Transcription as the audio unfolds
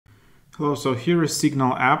Hello, so here is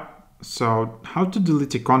Signal app. So how to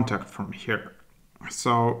delete a contact from here?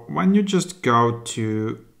 So when you just go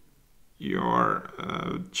to your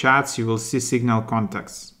chats, you will see Signal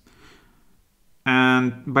contacts.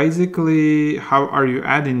 And basically, how are you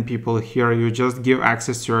adding people here? You just give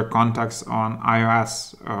access to your contacts on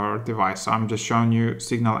iOS or device. So I'm just showing you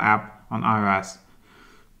Signal app on iOS.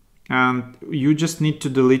 And you just need to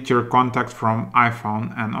delete your contact from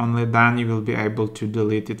iPhone, and only then you will be able to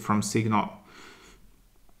delete it from Signal.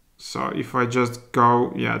 So if I just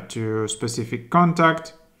go to specific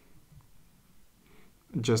contact,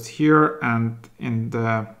 just here and in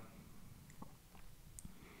the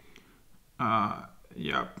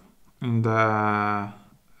in the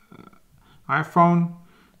iPhone,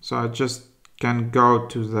 so I just can go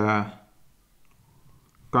to the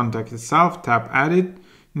contact itself, tap edit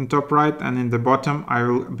in top right, and in the bottom I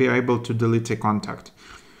will be able to delete a contact.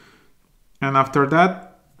 And after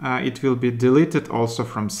that, it will be deleted also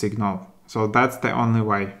from Signal. So that's the only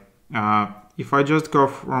way. If I just go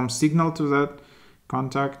from Signal to that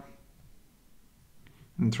contact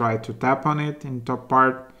and try to tap on it in top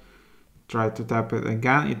part, try to tap it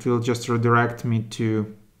again, it will just redirect me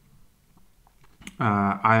to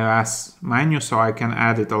iOS menu, so I can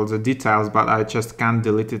edit all the details, but I just can't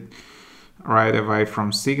delete it right away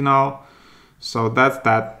from Signal. So that's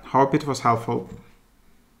that. Hope it was helpful.